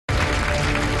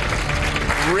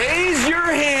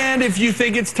and if you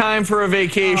think it's time for a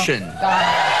vacation.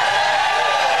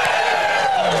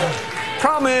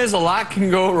 Problem is, a lot can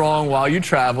go wrong while you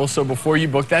travel, so before you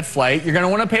book that flight, you're going to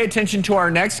want to pay attention to our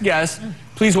next guest.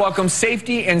 Please welcome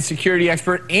safety and security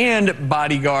expert and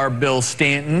bodyguard Bill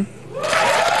Stanton. Thank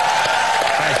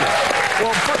you.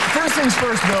 Well, first things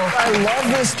first, Bill, I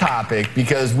love this topic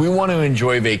because we want to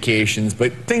enjoy vacations,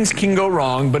 but things can go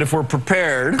wrong. But if we're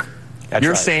prepared,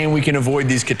 you're saying we can avoid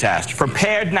these catastrophes.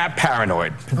 Prepared, not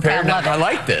paranoid. Prepared, not, I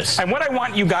like this. And what I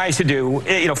want you guys to do,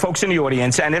 you know, folks in the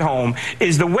audience and at home,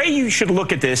 is the way you should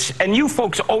look at this, and you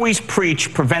folks always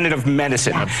preach preventative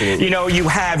medicine. Absolutely. You know, you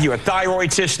have your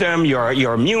thyroid system,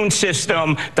 your immune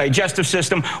system, digestive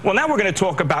system. Well, now we're going to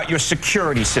talk about your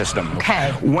security system.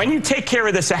 Okay. When you take care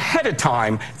of this ahead of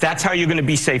time, that's how you're going to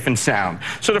be safe and sound.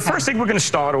 So the first thing we're going to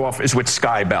start off is with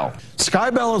Skybell.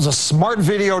 Skybell is a smart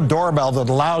video doorbell that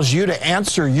allows you to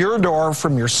answer your door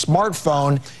from your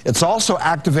smartphone. It's also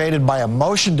activated by a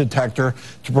motion detector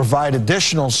to provide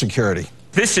additional security.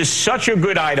 This is such a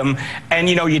good item, and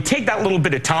you know, you take that little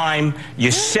bit of time, you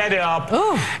set it up,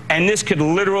 and this could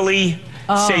literally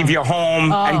save your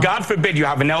home. And God forbid you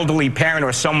have an elderly parent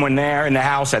or someone there in the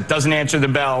house that doesn't answer the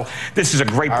bell. This is a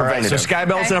great preventative. So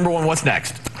Skybell's number one. What's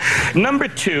next? Number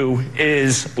two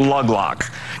is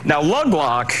LugLock. Now,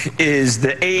 LugLock is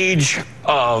the age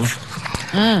of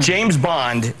James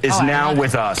Bond is now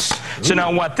with us. So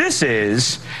now what this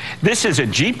is a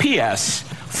GPS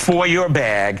for your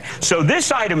bag. So this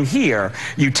item here,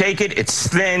 you take it, it's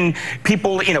thin,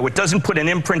 people, you know, it doesn't put an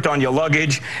imprint on your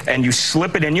luggage, and you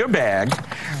slip it in your bag,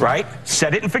 right?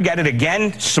 Set it and forget it.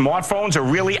 Again, smartphones are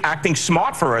really acting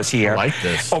smart for us here. I like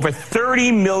this. Over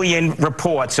 30 million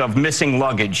reports of missing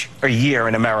luggage a year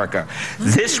in America.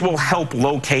 This will help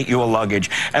locate your luggage.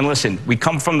 And listen, we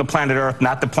come from the planet Earth,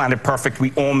 not the planet perfect.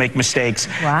 We all make mistakes.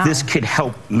 Wow. This could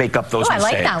help make up those mistakes.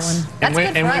 I like that one. That's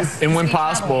good for us. And when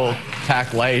possible,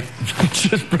 pack light.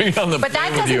 Just bring it on the But that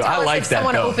plane with doesn't you. tell I us like if that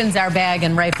someone opens our bag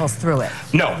and rifles through it.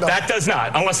 No, that does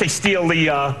not, unless they steal the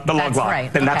lug lock.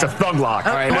 Right. Then that's a thug lock.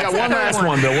 All right, we got one last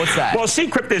one, Bill. What's that? Well,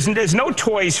 Secret, there's no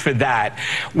toys for that.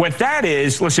 What that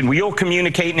is, listen, we all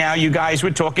communicate now. You guys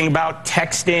were talking about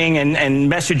texting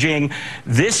and messaging.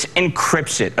 This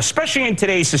encrypts it, especially in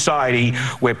today's society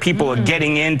where people are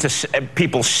getting into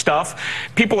people's stuff.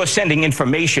 People are sending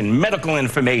information, medical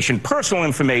information, personal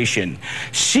information.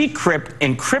 Secret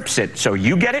encrypts it, so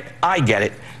you get it, I get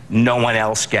it, no one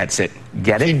else gets it.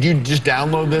 Get it? Did you just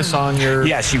download this on your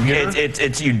Yes, you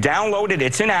download it.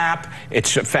 It's an app.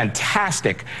 It's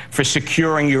fantastic for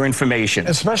securing your information.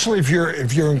 Especially if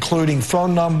you're including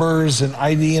phone numbers and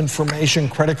ID information,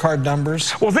 credit card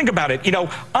numbers. Well, think about it. You know,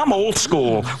 I'm old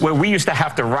school where we used to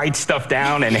have to write stuff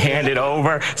down and hand it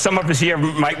over. Some of us here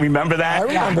might remember that. I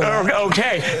remember that.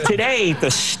 Okay. Today,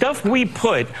 the stuff we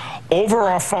put over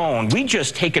our phone, we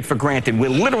just take it for granted. We're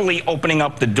literally opening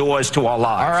up the doors to our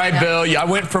lives. All right, Bill. I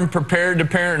went from prepared to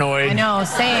paranoid. I know,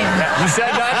 same. You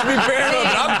said not to be paranoid,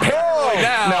 but I'm paranoid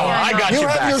now. No, I got You you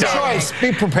have back. your Sorry. choice.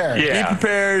 Be prepared. Yeah. Be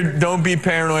prepared. Don't be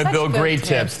paranoid, Such Bill. good Great tips.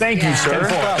 tips. Thank you, Yeah. sir.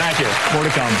 Thank you. More to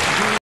come.